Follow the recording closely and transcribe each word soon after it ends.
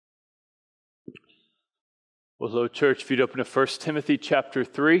Well, hello, church. If you'd open to 1 Timothy chapter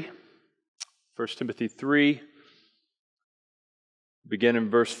 3. 1 Timothy 3, begin in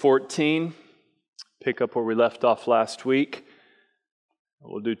verse 14. Pick up where we left off last week.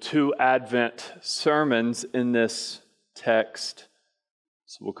 We'll do 2 Advent sermons in this text.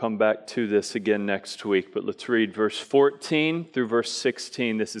 So we'll come back to this again next week. But let's read verse 14 through verse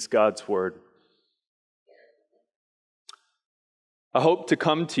 16. This is God's word. I hope to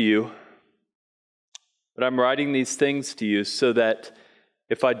come to you, but I'm writing these things to you so that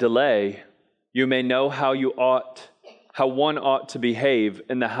if I delay, you may know how one ought to behave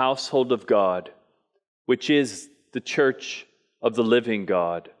in the household of God, which is the church of the living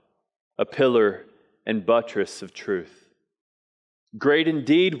God, a pillar and buttress of truth. Great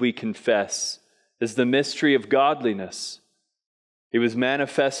indeed, we confess, is the mystery of godliness. He was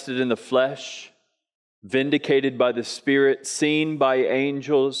manifested in the flesh, vindicated by the Spirit, seen by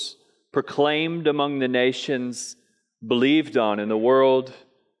angels, proclaimed among the nations, believed on in the world,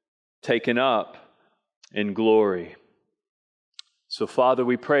 taken up in glory. So, Father,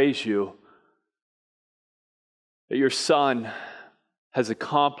 we praise you that your Son has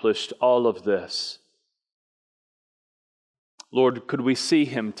accomplished all of this. Lord, could we see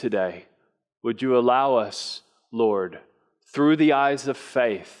him today? Would you allow us, Lord, through the eyes of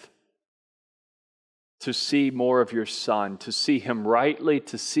faith, to see more of your Son, to see him rightly,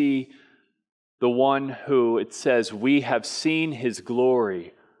 to see the one who, it says, we have seen his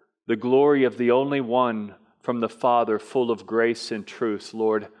glory, the glory of the only one from the Father, full of grace and truth.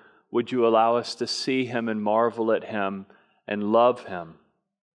 Lord, would you allow us to see him and marvel at him and love him?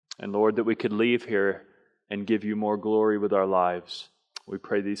 And Lord, that we could leave here and give you more glory with our lives. We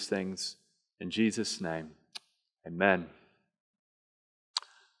pray these things in Jesus' name. Amen.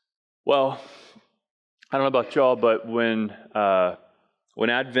 Well, I don't know about y'all, but when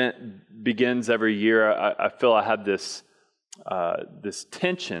Advent begins every year, I feel I have this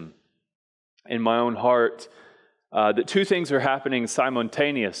tension in my own heart that 2 things are happening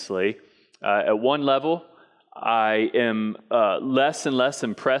simultaneously. At one level, I am less and less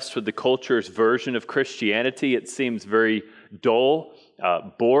impressed with the culture's version of Christianity. It seems very dull,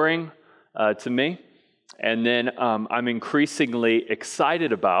 boring to me. And then I'm increasingly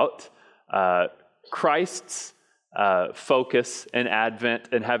excited about Christ's focus in Advent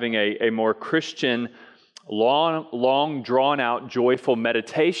and having a more Christian, long drawn-out, joyful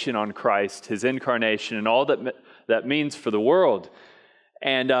meditation on Christ, his incarnation, and all that means for the world.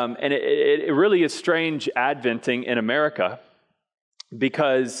 And it really is strange Adventing in America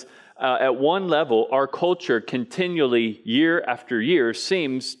because at one level, our culture continually, year after year,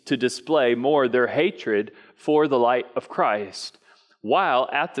 seems to display more their hatred for the light of Christ, while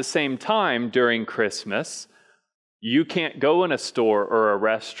at the same time during Christmas, you can't go in a store or a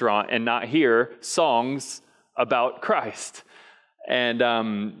restaurant and not hear songs about Christ. And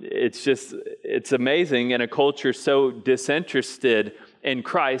it's amazing in a culture so disinterested in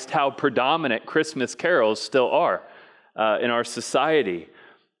Christ how predominant Christmas carols still are in our society.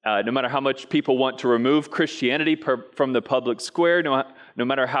 No matter how much people want to remove Christianity from the public square, no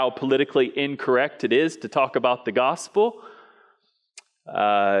matter how politically incorrect it is to talk about the gospel,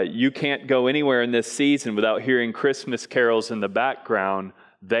 you can't go anywhere in this season without hearing Christmas carols in the background.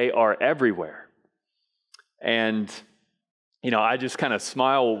 They are everywhere. And, I just kind of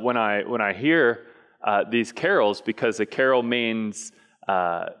smile when I hear these carols, because a carol means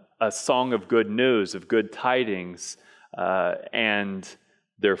a song of good news, of good tidings, and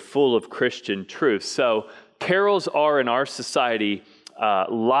they're full of Christian truth. So carols are in our society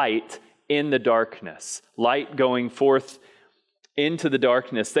light in the darkness, light going forth into the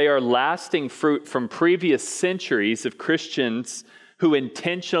darkness. They are lasting fruit from previous centuries of Christians who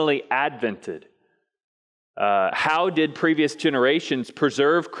intentionally advented. How did previous generations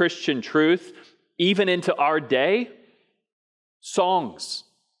preserve Christian truth even into our day? Songs.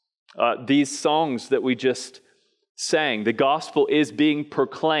 These songs that we just sang. The gospel is being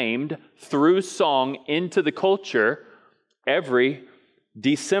proclaimed through song into the culture every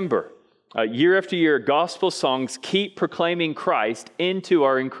December. Year after year, gospel songs keep proclaiming Christ into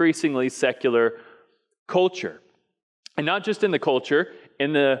our increasingly secular culture. And not just in the culture,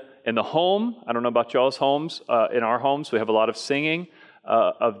 in the home. I don't know about y'all's homes. In our homes, we have a lot of singing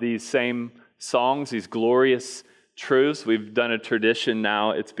of these same songs, these glorious truths. We've done a tradition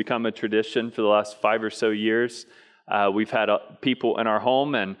now. It's become a tradition for the last 5 or so years. We've had people in our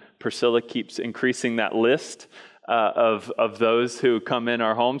home, and Priscilla keeps increasing that list of those who come in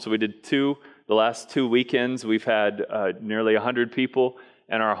our home. So we did the last 2 weekends, we've had nearly 100 people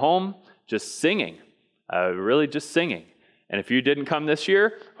in our home just singing, really just singing. And if you didn't come this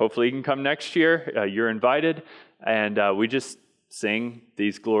year, hopefully you can come next year. You're invited. And we just sing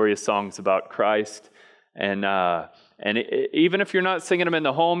these glorious songs about Christ. And even if you're not singing them in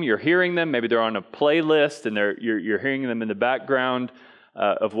the home, you're hearing them. Maybe they're on a playlist and you're hearing them in the background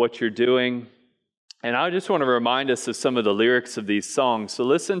of what you're doing. And I just want to remind us of some of the lyrics of these songs. So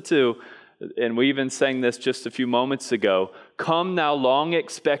listen to, and we even sang this just a few moments ago, "Come thou long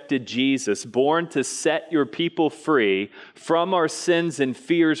expected Jesus, born to set your people free, from our sins and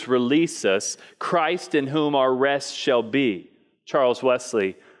fears release us, Christ in whom our rest shall be." Charles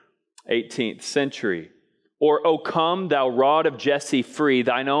Wesley, 18th century. Or, "O come, thou rod of Jesse free,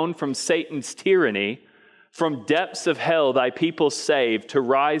 thine own from Satan's tyranny, from depths of hell thy people save, to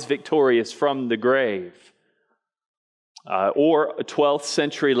rise victorious from the grave." Or a 12th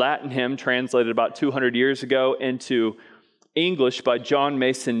century Latin hymn translated about 200 years ago into English by John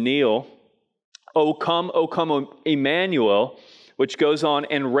Mason Neal, O come, Emmanuel," which goes on,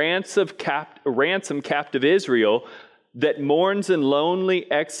 "and ransom captive Israel, that mourns in lonely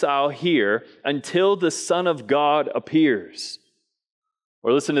exile here until the Son of God appears."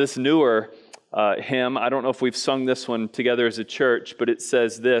 Or listen to this newer hymn. I don't know if we've sung this one together as a church, but it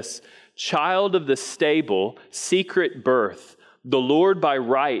says this: "Child of the stable, secret birth, the Lord by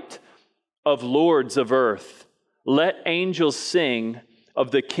right of lords of earth. Let angels sing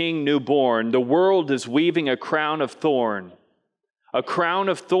of the King newborn. The world is weaving a crown of thorn. A crown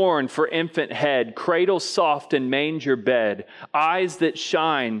of thorn for infant head, cradle soft and manger bed, eyes that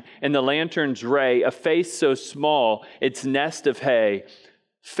shine in the lantern's ray, a face so small, its nest of hay,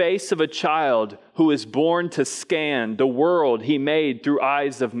 face of a child who is born to scan the world he made through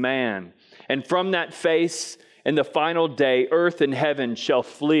eyes of man. And from that face in the final day, earth and heaven shall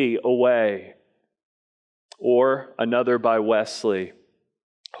flee away." Or another by Wesley,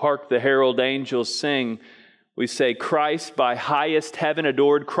 "Hark the herald angels sing. We say, Christ by highest heaven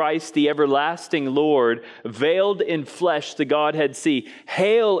adored, Christ the everlasting Lord, veiled in flesh the Godhead see.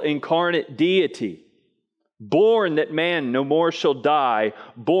 Hail incarnate deity, born that man no more shall die,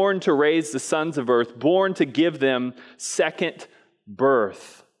 born to raise the sons of earth, born to give them second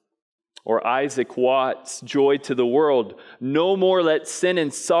birth." Or Isaac Watts, "Joy to the world. No more let sin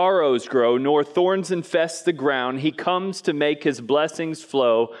and sorrows grow, nor thorns infest the ground. He comes to make his blessings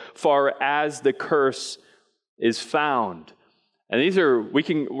flow, far as the curse is found." And these are,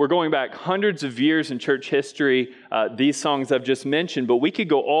 we're going back hundreds of years in church history, these songs I've just mentioned, but we could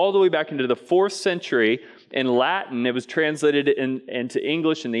go all the way back into the 4th century in Latin. It was translated into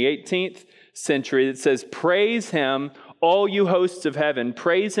English in the 18th century. It says, "Praise him, all you hosts of heaven.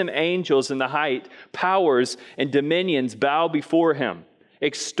 Praise him, angels in the height. Powers and dominions bow before him.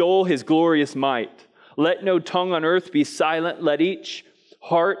 Extol his glorious might. Let no tongue on earth be silent. Let each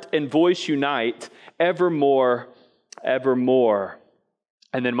heart and voice unite. Evermore, evermore."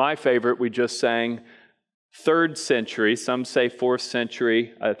 And then my favorite, we just sang, 3rd century. Some say 4th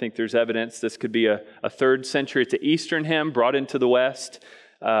century. I think there's evidence this could be a 3rd century. It's an Eastern hymn brought into the West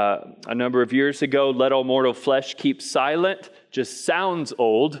a number of years ago. "Let all mortal flesh keep silent." Just sounds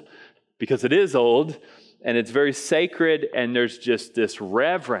old because it is old, and it's very sacred, and there's just this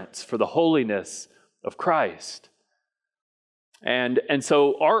reverence for the holiness of Christ. And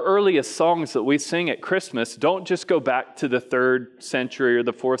so our earliest songs that we sing at Christmas don't just go back to the 3rd century or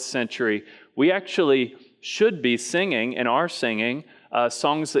the 4th century. We actually should be singing and are singing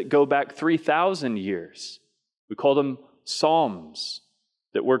songs that go back 3,000 years. We call them psalms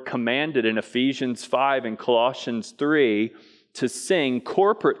that we're commanded in Ephesians 5 and Colossians 3 to sing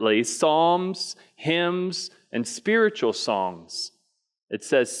corporately, psalms, hymns, and spiritual songs. It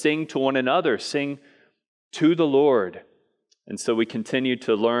says, "Sing to one another, sing to the Lord." And so we continue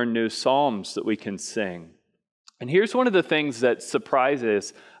to learn new psalms that we can sing. And here's one of the things that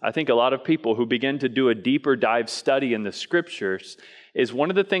surprises, I think, a lot of people who begin to do a deeper dive study in the Scriptures, is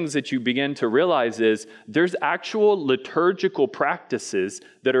one of the things that you begin to realize is there's actual liturgical practices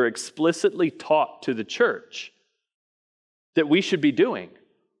that are explicitly taught to the church that we should be doing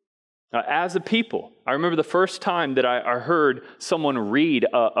as a people. I remember the first time that I heard someone read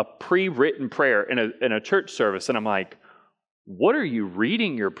a pre-written prayer in a church service, and I'm like, what are you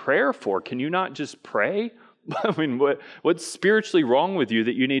reading your prayer for? Can you not just pray? I mean, what's spiritually wrong with you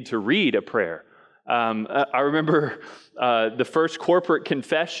that you need to read a prayer? I remember the first corporate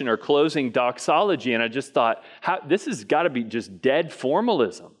confession or closing doxology, and I just thought, this has got to be just dead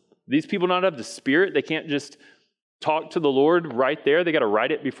formalism. These people not have the Spirit. They can't just talk to the Lord right there. They got to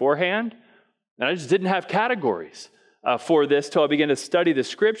write it beforehand. And I just didn't have categories for this till I began to study the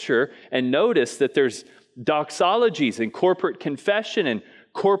Scripture and notice that there's doxologies and corporate confession and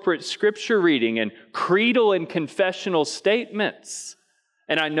corporate scripture reading and creedal and confessional statements.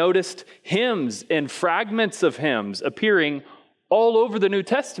 And I noticed hymns and fragments of hymns appearing all over the New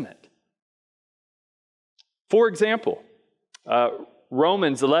Testament. For example,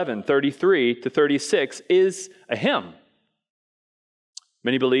 Romans 11:33-36 is a hymn.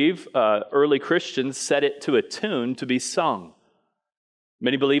 Many believe early Christians set it to a tune to be sung.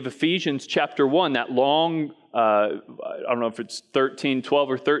 Many believe Ephesians chapter 1, that long, I don't know if it's 12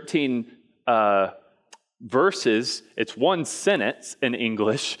 or 13 verses, it's one sentence in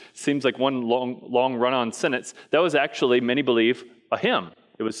English, seems like one long run-on sentence. That was actually, many believe, a hymn.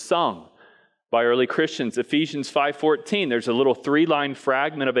 It was sung by early Christians. Ephesians 5:14, there's a little 3-line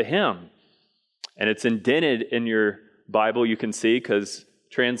fragment of a hymn, and it's indented in your Bible, you can see, because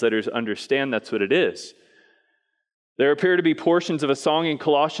translators understand that's what it is. There appear to be portions of a song in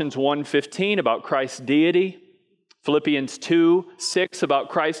Colossians 1:15 about Christ's deity, Philippians 2:6 about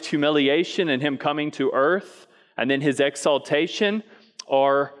Christ's humiliation and him coming to earth, and then his exaltation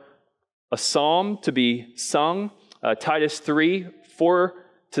are a psalm to be sung. Titus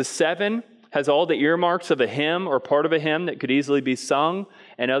 3:4-7 has all the earmarks of a hymn or part of a hymn that could easily be sung,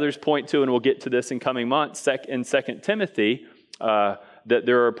 and others point to, and we'll get to this in coming months, in 2 Timothy, that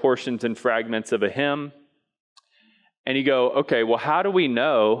there are portions and fragments of a hymn. And you go, okay, well, how do we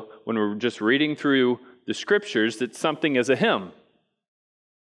know when we're just reading through the scriptures that something is a hymn?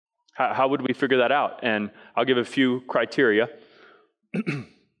 How would we figure that out? And I'll give a few criteria.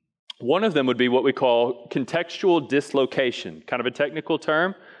 One of them would be what we call contextual dislocation, kind of a technical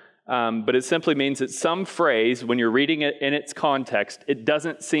term, but it simply means that some phrase, when you're reading it in its context, it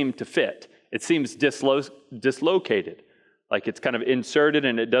doesn't seem to fit. It seems dislocated, like it's kind of inserted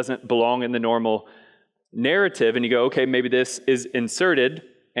and it doesn't belong in the normal narrative. And you go, okay, maybe this is inserted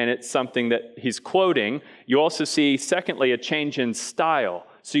and it's something that he's quoting. You also see, secondly, a change in style.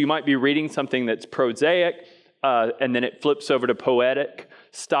 So you might be reading something that's prosaic, and then it flips over to poetic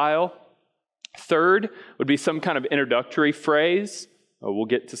style. Third would be some kind of introductory phrase. We'll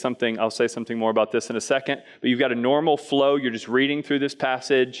get to something, I'll say something more about this in a second, but you've got a normal flow, you're just reading through this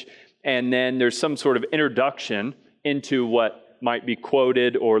passage, and then there's some sort of introduction into what might be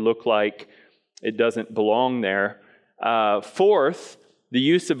quoted or look like it doesn't belong there. Fourth, the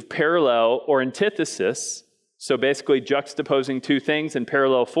use of parallel or antithesis, so basically juxtaposing two things in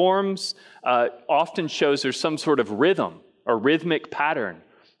parallel forms, often shows there's some sort of rhythm or rhythmic pattern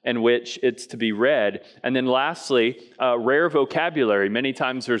in which it's to be read. And then lastly, rare vocabulary. Many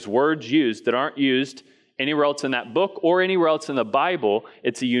times there's words used that aren't used anywhere else in that book or anywhere else in the Bible.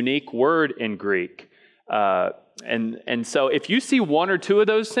 It's a unique word in Greek. And so if you see one or two of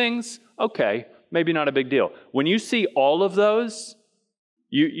those things, okay, maybe not a big deal. When you see all of those,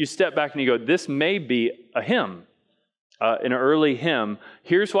 you step back and you go, this may be a hymn, an early hymn.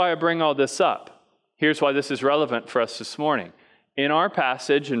 Here's why I bring all this up. Here's why this is relevant for us this morning. In our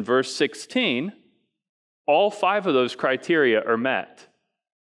passage in verse 16, all 5 of those criteria are met.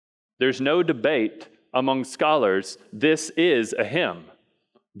 There's no debate among scholars. This is a hymn.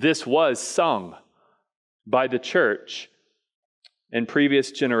 This was sung by the church in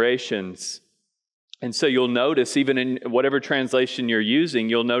previous generations. And so you'll notice, even in whatever translation you're using,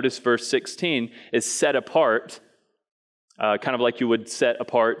 you'll notice verse 16 is set apart, kind of like you would set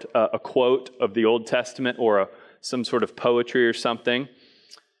apart a quote of the Old Testament or some sort of poetry or something.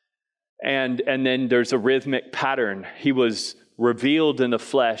 And then there's a rhythmic pattern. He was revealed in the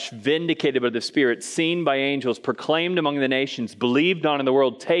flesh, vindicated by the Spirit, seen by angels, proclaimed among the nations, believed on in the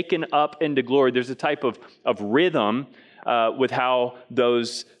world, taken up into glory. There's a type of rhythm with how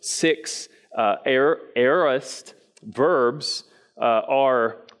those 6 aorist verbs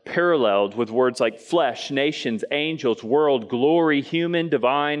are paralleled with words like flesh, nations, angels, world, glory, human,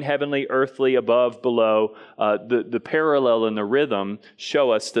 divine, heavenly, earthly, above, below. The parallel and the rhythm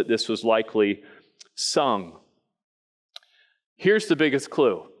show us that this was likely sung. Here's the biggest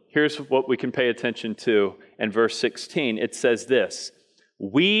clue. Here's what we can pay attention to in verse 16. It says this: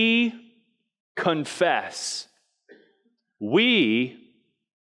 we confess. We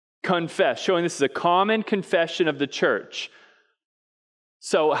confess, showing this is a common confession of the church.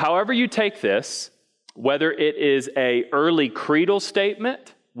 So however you take this, whether it is an early creedal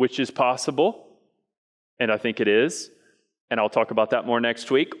statement, which is possible, and I think it is, and I'll talk about that more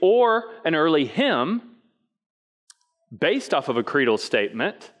next week, or an early hymn based off of a creedal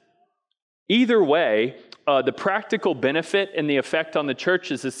statement, either way, the practical benefit and the effect on the church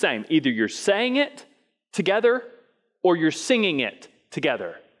is the same. Either you're saying it together or you're singing it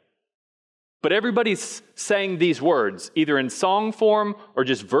together. But everybody's saying these words, either in song form or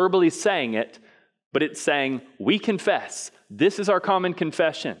just verbally saying it, but it's saying, we confess, this is our common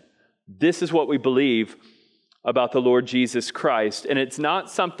confession. This is what we believe about the Lord Jesus Christ. And it's not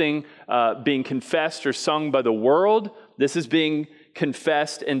something being confessed or sung by the world. This is being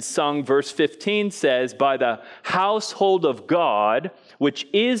confessed and sung, verse 15 says, by the household of God, which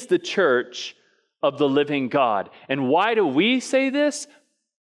is the church of the living God. And why do we say this?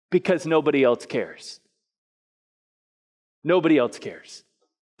 Because nobody else cares. Nobody else cares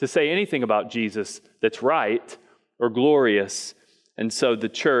to say anything about Jesus that's right or glorious. And so the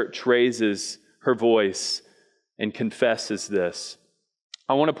church raises her voice and confesses this.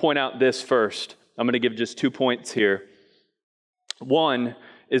 I want to point out this first. I'm going to give just 2 points here. One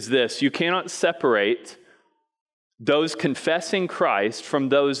is this: you cannot separate those confessing Christ from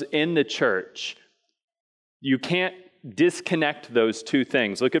those in the church. You can't disconnect those two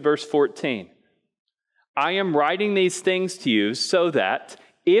things. Look at verse 14. I am writing these things to you so that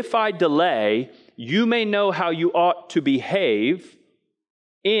if I delay, you may know how you ought to behave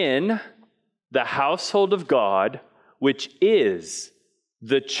in the household of God, which is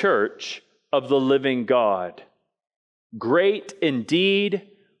the church of the living God. Great indeed,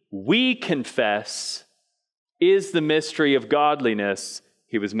 we confess, is the mystery of godliness.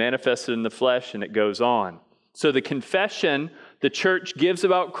 He was manifested in the flesh, and it goes on. So the confession the church gives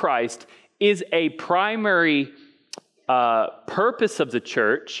about Christ is a primary purpose of the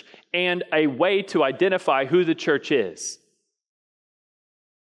church and a way to identify who the church is.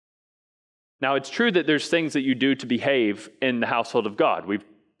 Now, it's true that there's things that you do to behave in the household of God. We've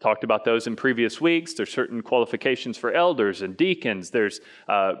talked about those in previous weeks. There's certain qualifications for elders and deacons. There's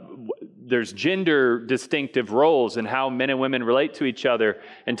gender distinctive roles and how men and women relate to each other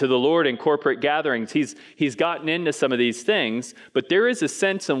and to the Lord in corporate gatherings. He's gotten into some of these things, but there is a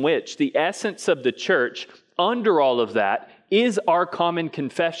sense in which the essence of the church under all of that is our common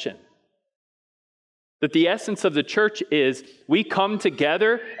confession. That the essence of the church is we come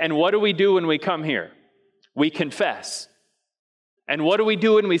together, and what do we do when we come here? We confess. And what do we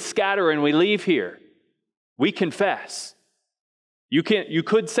do when we scatter and we leave here? We confess. You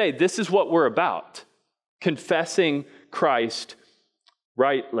could say this is what we're about, confessing Christ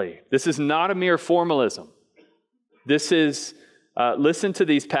rightly. This is not a mere formalism. This is, listen to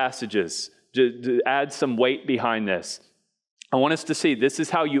these passages to add some weight behind this. I want us to see this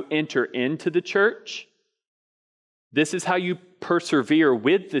is how you enter into the church. This is how you persevere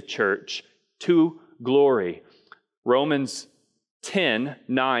with the church to glory. Romans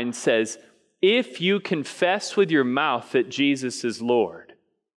 10:9 says, if you confess with your mouth that Jesus is Lord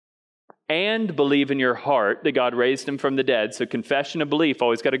and believe in your heart that God raised him from the dead, so confession and belief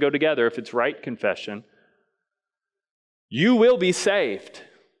always got to go together if it's right confession, you will be saved.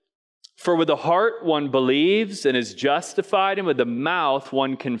 For with the heart one believes and is justified, and with the mouth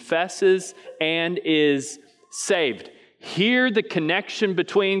one confesses and is saved. Hear the connection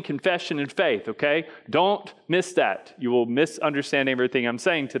between confession and faith, okay? Don't miss that. You will misunderstand everything I'm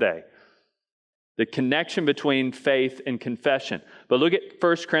saying today. The connection between faith and confession. But look at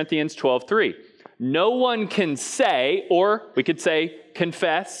 1 Corinthians 12:3. No one can say, or we could say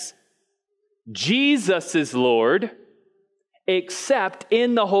confess, Jesus is Lord, except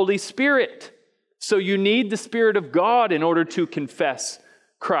in the Holy Spirit. So you need the Spirit of God in order to confess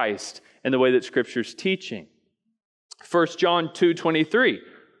Christ in the way that Scripture's teaching. 1 John 2:23,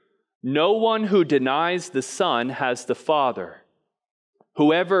 no one who denies the Son has the Father.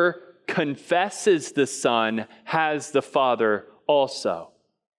 Whoever confesses the Son has the Father also.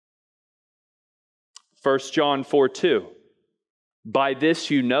 1 John 4:2, by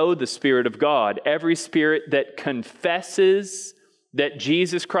this you know the Spirit of God. Every spirit that confesses that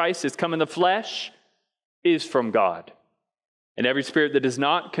Jesus Christ has come in the flesh is from God. And every spirit that does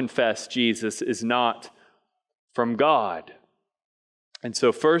not confess Jesus is not from God. And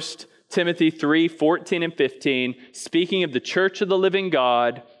so 1 Timothy 3:14 and 15, speaking of the church of the living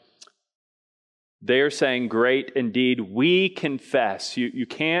God, they are saying, great indeed, we confess. You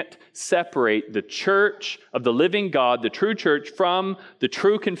can't separate the church of the living God, the true church, from the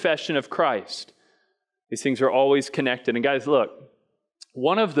true confession of Christ. These things are always connected. And guys, look,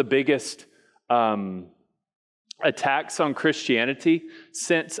 one of the biggest attacks on Christianity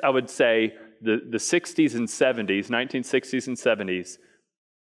since, I would say, the 60s and 70s, 1960s and 70s,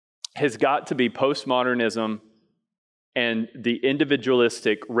 has got to be postmodernism and the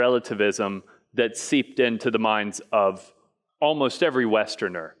individualistic relativism that seeped into the minds of almost every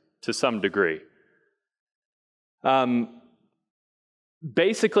Westerner to some degree.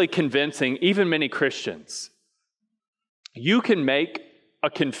 Basically convincing even many Christians, you can make a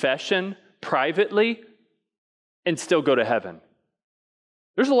confession privately and still go to heaven.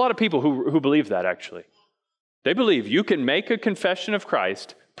 There's a lot of people who believe that, actually. They believe you can make a confession of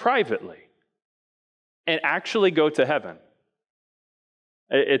Christ privately and actually go to heaven.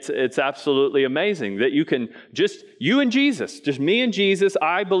 It's absolutely amazing that you can you and Jesus, just me and Jesus,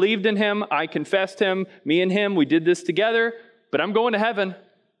 I believed in him, I confessed him, me and him, we did this together, but I'm going to heaven.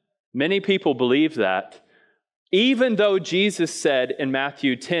 Many people believe that. Even though Jesus said in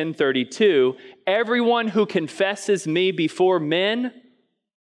Matthew 10:32, everyone who confesses me before men,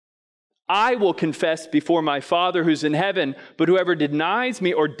 I will confess before my Father who's in heaven, but whoever denies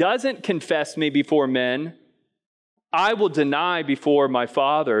me or doesn't confess me before men, I will deny before my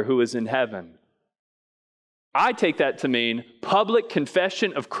Father who is in heaven. I take that to mean public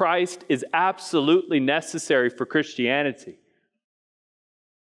confession of Christ is absolutely necessary for Christianity.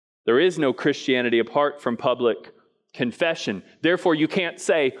 There is no Christianity apart from public confession. Therefore, you can't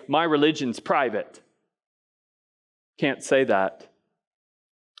say, my religion's private. Can't say that.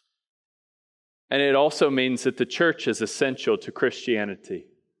 And it also means that the church is essential to Christianity.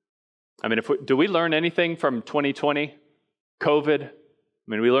 I mean, do we learn anything from 2020? COVID? I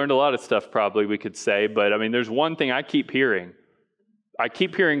mean, we learned a lot of stuff probably we could say, but I mean, there's one thing I keep hearing. I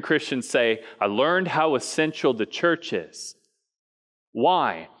keep hearing Christians say, I learned how essential the church is.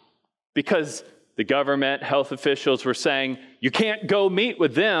 Why? Because the government, health officials were saying, you can't go meet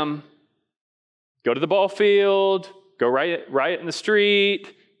with them. Go to the ball field, go riot in the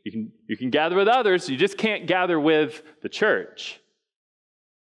street. You can gather with others. You just can't gather with the church.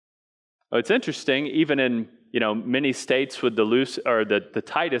 Well, it's interesting, even in many states with the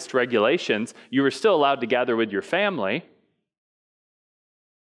tightest regulations, you were still allowed to gather with your family.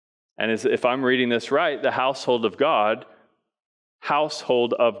 And if I'm reading this right, the household of God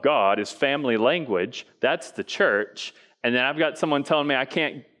is family language. That's the church. And then I've got someone telling me I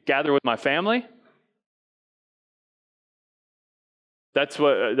can't gather with my family. That's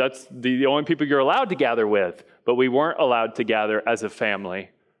the only people you're allowed to gather with. But we weren't allowed to gather as a family.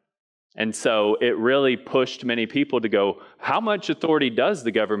 And so it really pushed many people to go, how much authority does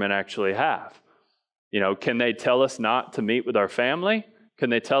the government actually have? Can they tell us not to meet with our family? Can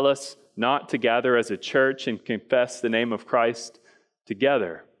they tell us not to gather as a church and confess the name of Christ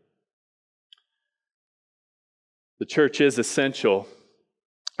together? The church is essential.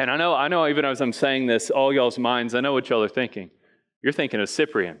 And I know even as I'm saying this, all y'all's minds, I know what y'all are thinking. You're thinking of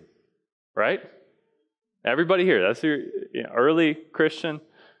Cyprian, right? Everybody here, that's your early Christian.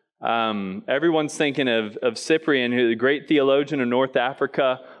 Everyone's thinking of Cyprian, who the great theologian of North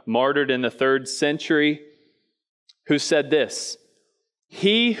Africa, martyred in the 3rd century, who said this: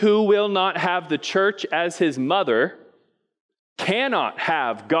 he who will not have the church as his mother cannot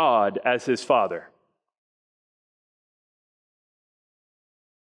have God as his father.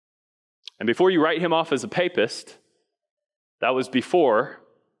 And before you write him off as a papist, that was before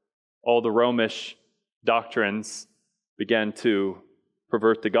all the Romish doctrines began to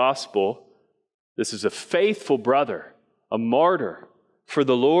pervert the gospel. This is a faithful brother, a martyr for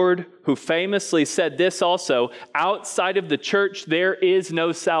the Lord, who famously said this also: outside of the church there is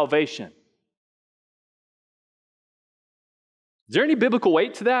no salvation. Is there any biblical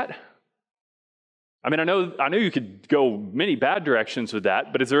weight to that? I mean, I know you could go many bad directions with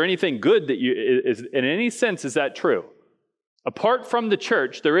that, but is there anything good that is in any sense, is that true? Apart from the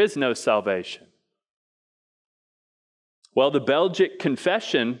church, there is no salvation. Well, the Belgic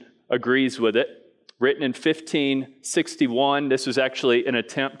Confession agrees with it, written in 1561. This was actually an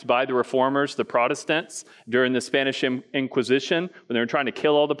attempt by the Reformers, the Protestants, during the Spanish Inquisition. When they were trying to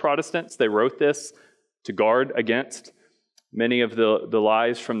kill all the Protestants, they wrote this to guard against many of the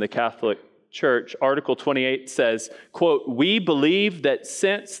lies from the Catholic Church. Article 28 says, quote, we believe that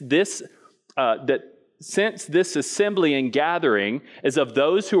since this assembly and gathering is of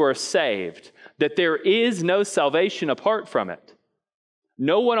those who are saved, that there is no salvation apart from it.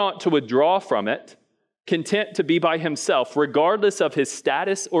 No one ought to withdraw from it, content to be by himself, regardless of his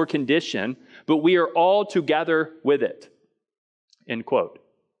status or condition, but we are all to gather with it. End quote.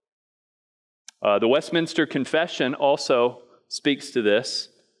 The Westminster Confession also speaks to this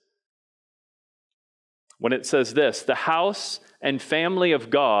when it says this: the house and family of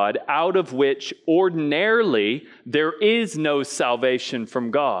God, out of which ordinarily there is no salvation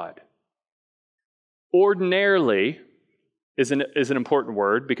from God. Ordinarily is an important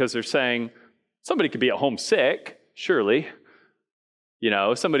word, because they're saying somebody could be at home sick, surely.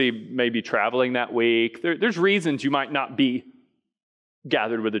 Somebody may be traveling that week. There's reasons you might not be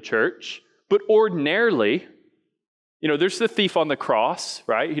gathered with the church. But ordinarily, there's the thief on the cross,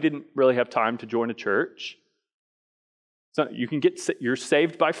 right? He didn't really have time to join a church. So you're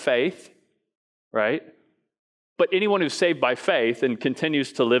saved by faith, right? But anyone who's saved by faith and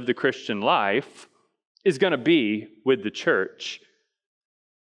continues to live the Christian life is going to be with the church.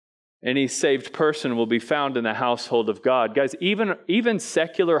 Any saved person will be found in the household of God. Guys, even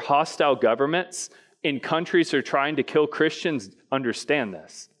secular hostile governments in countries that are trying to kill Christians understand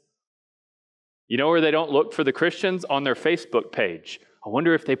this. You know where they don't look for the Christians? On their Facebook page. I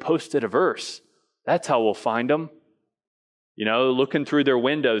wonder if they posted a verse. That's how we'll find them. You know, looking through their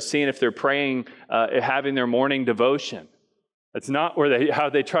windows, seeing if they're praying, having their morning devotion. That's not how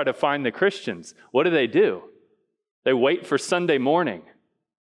they try to find the Christians. What do? They wait for Sunday morning.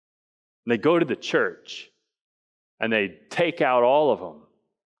 And they go to the church. And they take out all of them.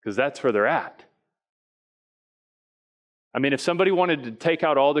 Because that's where they're at. I mean, if somebody wanted to take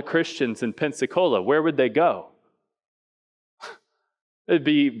out all the Christians in Pensacola, where would they go? It'd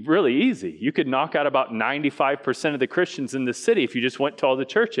be really easy. You could knock out about 95% of the Christians in the city if you just went to all the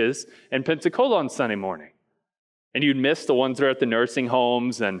churches in Pensacola on Sunday morning. And you'd miss the ones that are at the nursing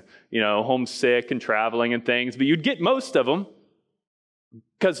homes and, homesick and traveling and things. But you'd get most of them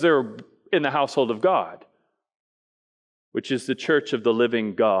because they're in the household of God, which is the church of the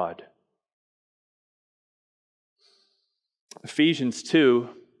living God. Ephesians 2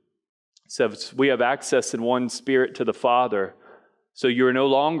 says, we have access in one Spirit to the Father. So you are no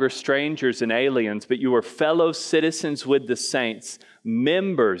longer strangers and aliens, but you are fellow citizens with the saints,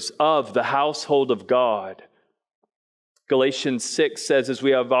 members of the household of God. Galatians 6 says, as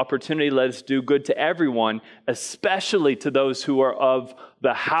we have opportunity, let us do good to everyone, especially to those who are of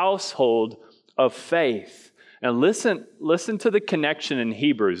the household of faith. And listen to the connection in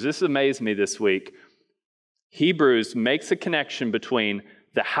Hebrews. This amazed me this week. Hebrews makes a connection between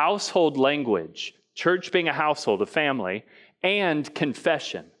the household language, church being a household, a family, and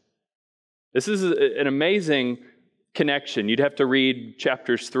confession. This is an amazing connection. You'd have to read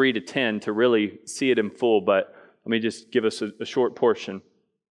chapters 3 to 10 to really see it in full, but let me just give us a short portion.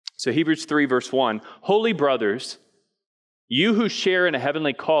 So Hebrews 3 verse 1, Holy brothers, you who share in a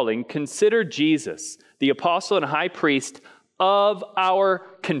heavenly calling, consider Jesus, the apostle and high priest of our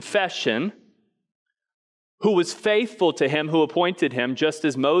confession, who was faithful to him who appointed him, just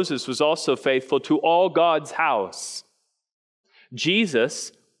as Moses was also faithful to all God's house.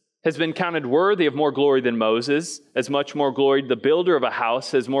 Jesus has been counted worthy of more glory than Moses, as much more glory the builder of a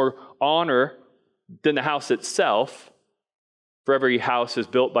house has more honor than the house itself. For every house is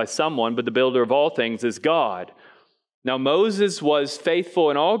built by someone, but the builder of all things is God. Now Moses was faithful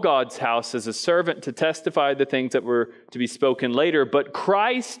in all God's house as a servant to testify the things that were to be spoken later, but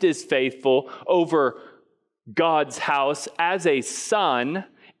Christ is faithful over God's house as a son,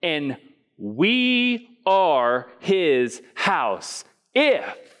 and we are his house,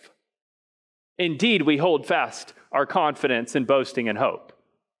 if indeed we hold fast our confidence and boasting and hope.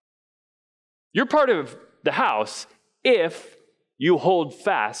 You're part of the house if you hold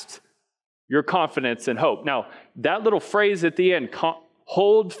fast your confidence and hope. Now, that little phrase at the end,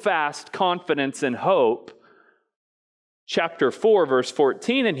 hold fast confidence and hope, Chapter 4, verse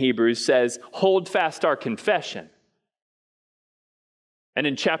 14 in Hebrews says, hold fast our confession. And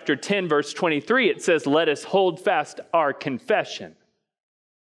in chapter 10, verse 23, it says, let us hold fast our confession.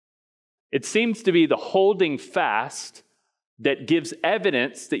 It seems to be the holding fast that gives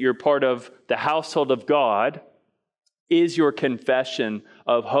evidence that you're part of the household of God is your confession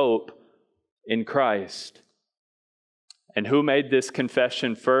of hope in Christ. And who made this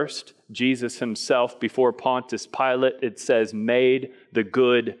confession first? Jesus himself, before Pontius Pilate, it says, made the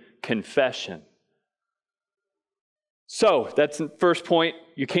good confession. So, that's the first point.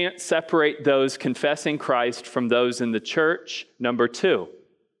 You can't separate those confessing Christ from those in the church. Number 2,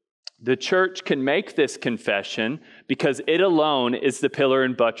 the church can make this confession because it alone is the pillar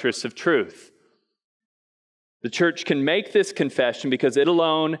and buttress of truth. The church can make this confession because it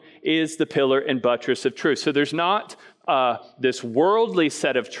alone is the pillar and buttress of truth. So there's not this worldly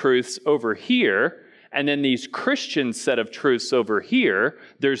set of truths over here, and then these Christian set of truths over here.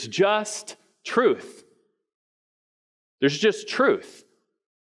 There's just truth. There's just truth.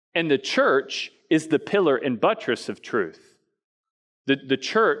 And the church is the pillar and buttress of truth. The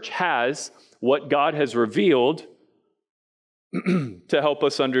church has what God has revealed to help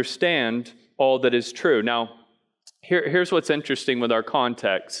us understand all that is true. Now, here's what's interesting with our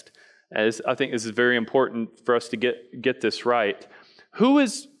context, as I think this is very important for us to get this right.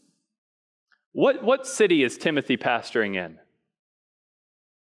 What city is Timothy pastoring in?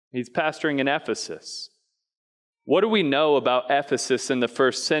 He's pastoring in Ephesus. What do we know about Ephesus in the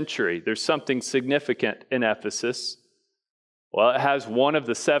first century? There's something significant in Ephesus. Well, it has one of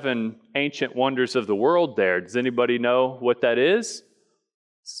the 7 ancient wonders of the world there. Does anybody know what that is?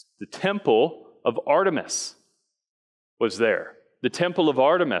 It's the temple of Artemis was there. The temple of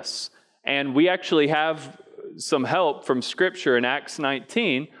Artemis. And we actually have some help from Scripture in Acts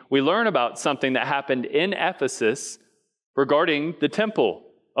 19. We learn about something that happened in Ephesus regarding the temple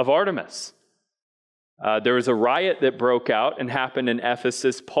of Artemis. There was a riot that broke out and happened in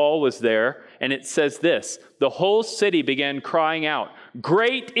Ephesus. Paul was there, and it says this: the whole city began crying out,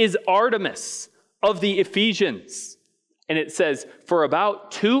 "Great is Artemis of the Ephesians." And it says, for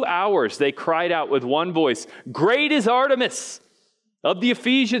about 2 hours they cried out with one voice, "Great is Artemis of the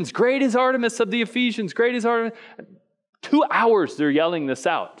Ephesians! Great is Artemis of the Ephesians! Great is Artemis!" 2 hours they're yelling this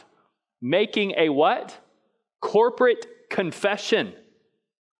out, making a what? Corporate confession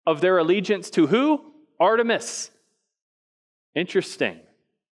of their allegiance to who? Artemis. Interesting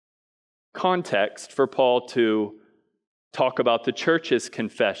context for Paul to talk about the church's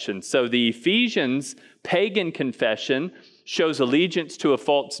confession. So the Ephesians' pagan confession shows allegiance to a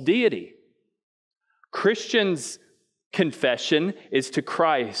false deity. Christians' confession is to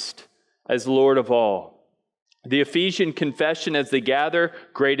Christ as Lord of all. The Ephesian confession, as they gather,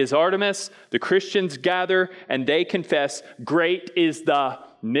 "Great is Artemis." The Christians gather and they confess, "Great is the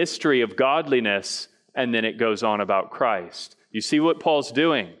mystery of godliness." And then it goes on about Christ. You see what Paul's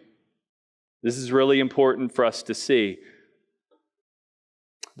doing? This is really important for us to see.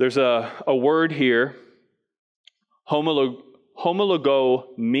 There's a word here,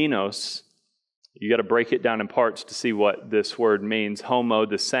 homologomenos. You got to break it down in parts to see what this word means. Homo,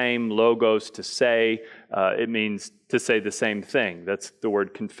 the same; logos, to say. It means to say the same thing. That's the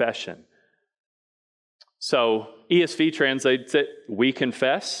word confession. So ESV translates it, "we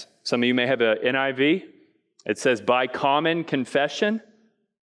confess." Some of you may have an NIV. It says, "by common confession."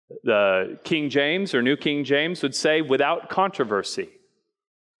 The King James or New King James would say, "without controversy."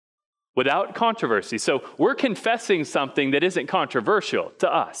 Without controversy. So we're confessing something that isn't controversial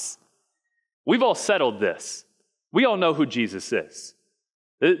to us. We've all settled this. We all know who Jesus is.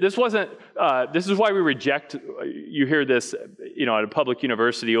 This wasn't, this is why we reject, you hear this, at a public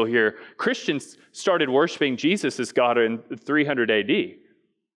university, you'll hear Christians started worshiping Jesus as God in 300 AD.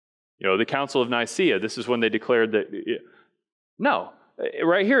 The Council of Nicaea, this is when they declared that. No,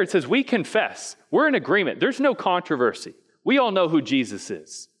 right here it says, we confess. We're in agreement. There's no controversy. We all know who Jesus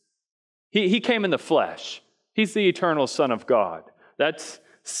is. He came in the flesh. He's the eternal Son of God. That's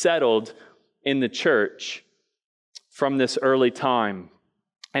settled in the church from this early time.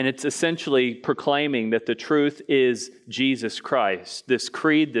 And it's essentially proclaiming that the truth is Jesus Christ. This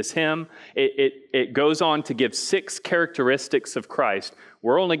creed, this hymn, it goes on to give 6 characteristics of Christ.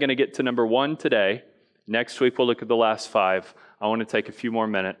 We're only going to get to number 1 today. Next week we'll look at the last 5. I want to take a few more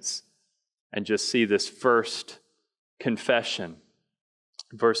minutes and just see this first confession.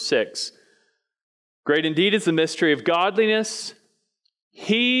 Verse 6. "Great indeed is the mystery of godliness.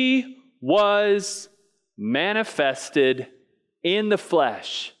 He was manifested in the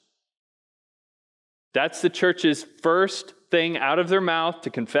flesh." That's the church's first thing out of their mouth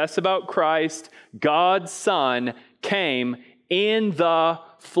to confess about Christ. God's Son came in the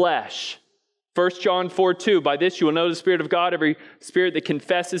flesh. 1 John 4:2, "By this you will know the Spirit of God. Every spirit that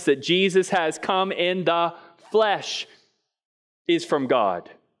confesses that Jesus has come in the flesh is from God."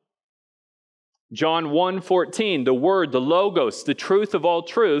 John 1:14, "The Word, the Logos, the truth of all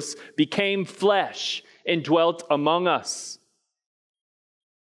truths, became flesh and dwelt among us."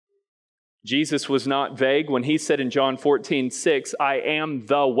 Jesus was not vague when he said in John 14:6, "I am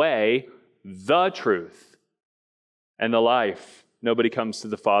the way, the truth, and the life. Nobody comes to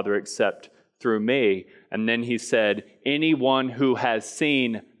the Father except through me." And then he said, "Anyone who has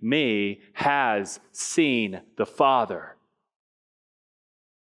seen me has seen the Father."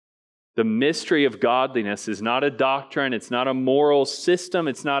 The mystery of godliness is not a doctrine, it's not a moral system,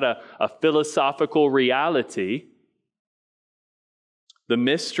 it's not a philosophical reality. The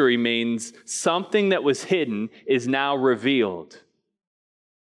mystery means something that was hidden is now revealed.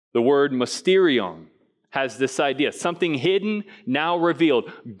 The word mysterion has this idea. Something hidden, now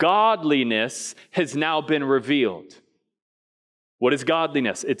revealed. Godliness has now been revealed. What is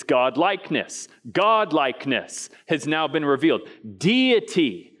godliness? It's godlikeness. Godlikeness has now been revealed.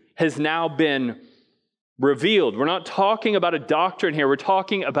 Deity has now been revealed. We're not talking about a doctrine here. We're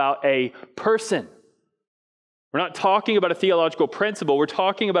talking about a person. We're not talking about a theological principle. We're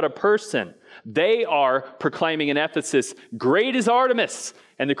talking about a person. They are proclaiming in Ephesus, "Great is Artemis."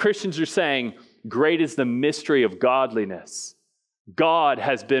 And the Christians are saying, "Great is the mystery of godliness." God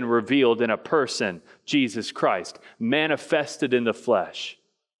has been revealed in a person, Jesus Christ, manifested in the flesh.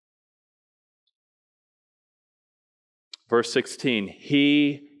 Verse 16,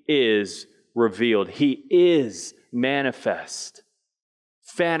 "He is revealed." He is manifest.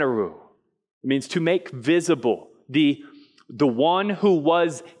 Phaneru. It means to make visible. The The one who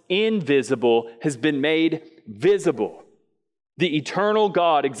was invisible has been made visible. The eternal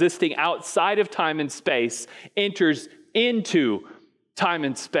God existing outside of time and space enters into time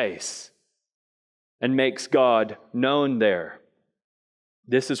and space and makes God known there.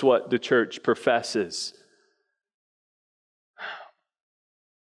 This is what the church professes.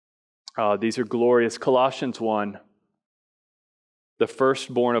 These are glorious. Colossians 1, the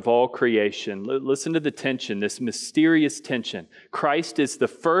firstborn of all creation. Listen to the tension, this mysterious tension. Christ is the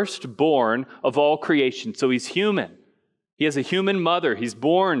firstborn of all creation, so he's human. He has a human mother. He's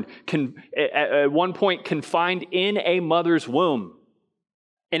born at one point confined in a mother's womb.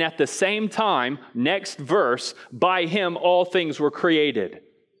 And at the same time, next verse, by him all things were created.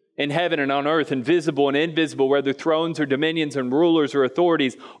 In heaven and on earth, and visible and invisible, whether thrones or dominions and rulers or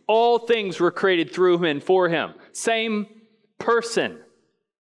authorities, all things were created through him and for him. Same person.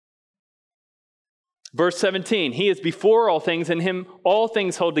 Verse 17, he is before all things, and him all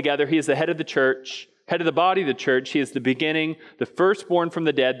things hold together. He is the head of the church, head of the body of the church. He is the beginning, the firstborn from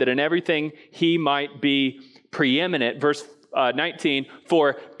the dead, that in everything he might be preeminent. Verse 19,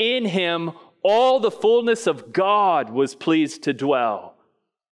 for in him all the fullness of God was pleased to dwell.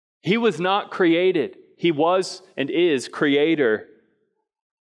 He was not created. He was and is creator.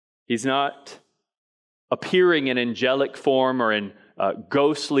 He's not appearing in angelic form or in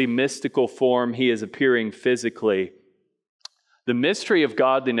ghostly mystical form. He is appearing physically. The mystery of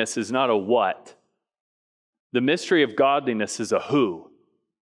godliness is not a what. The mystery of godliness is a who.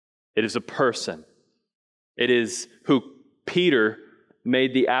 It is a person. It is who Peter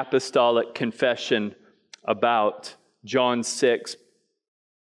made the apostolic confession about. John 6,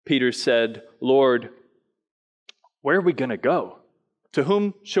 Peter said, Lord, where are we going to go? To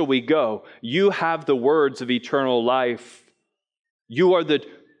whom shall we go? You have the words of eternal life. You are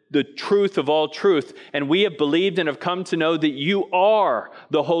the truth of all truth, and we have believed and have come to know that you are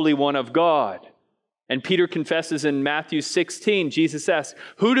the Holy One of God. And Peter confesses in Matthew 16, Jesus asks,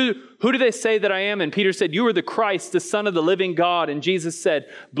 who do they say that I am? And Peter said, you are the Christ, the Son of the living God. And Jesus said,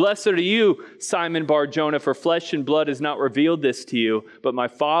 blessed are you, Simon Bar-Jonah, for flesh and blood has not revealed this to you, but my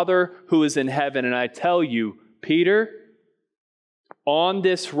Father who is in heaven. And I tell you, Peter, on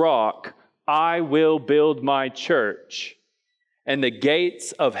this rock I will build my church, and the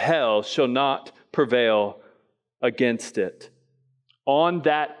gates of hell shall not prevail against it. On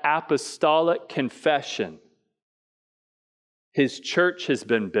that apostolic confession, his church has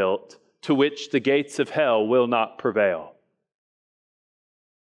been built, to which the gates of hell will not prevail.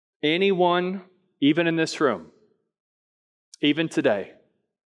 Anyone, even in this room, even today,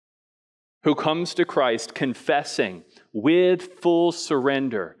 who comes to Christ confessing with full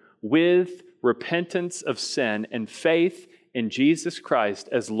surrender, with repentance of sin and faith in Jesus Christ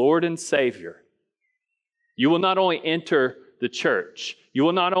as Lord and Savior, you will not only enter the church, you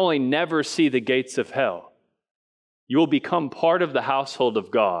will not only never see the gates of hell, you will become part of the household of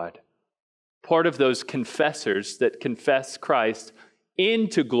God, part of those confessors that confess Christ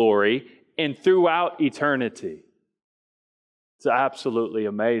into glory and throughout eternity. It's absolutely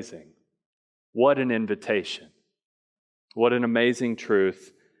amazing. What an invitation. What an amazing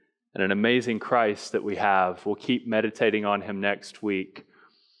truth and an amazing Christ that we have. We'll keep meditating on him next week.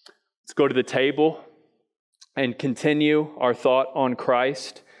 Let's go to the table and continue our thought on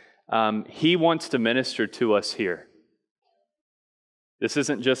Christ. He wants to minister to us here. This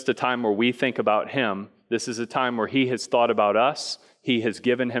isn't just a time where we think about him. This is a time where he has thought about us. He has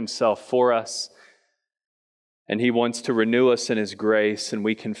given himself for us. And he wants to renew us in his grace, and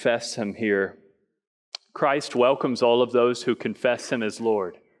we confess him here. Christ welcomes all of those who confess him as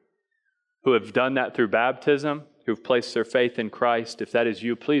Lord, who have done that through baptism, who've placed their faith in Christ. If that is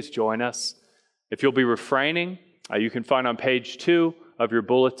you, please join us. If you'll be refraining, you can find on page 2 of your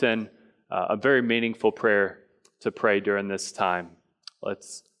bulletin a very meaningful prayer to pray during this time.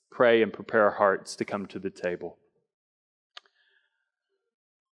 Let's pray and prepare our hearts to come to the table.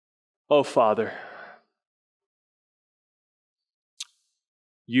 Oh, Father,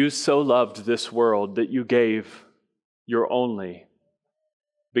 you so loved this world that you gave your only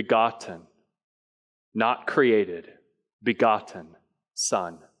begotten, not created, begotten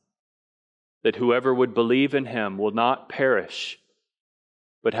Son, that whoever would believe in him will not perish,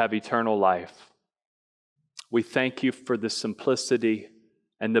 but have eternal life. We thank you for the simplicity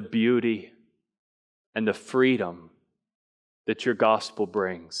and the beauty and the freedom that your gospel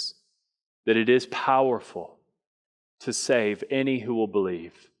brings, that it is powerful to save any who will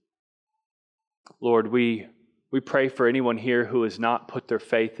believe. Lord, we pray for anyone here who has not put their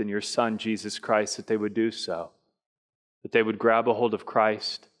faith in your Son, Jesus Christ, that they would do so, that they would grab a hold of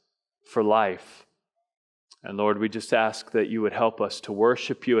Christ for life, And Lord, we just ask that you would help us to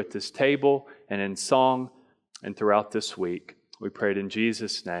worship you at this table and in song and throughout this week. We pray it in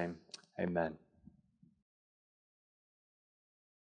Jesus' name. Amen.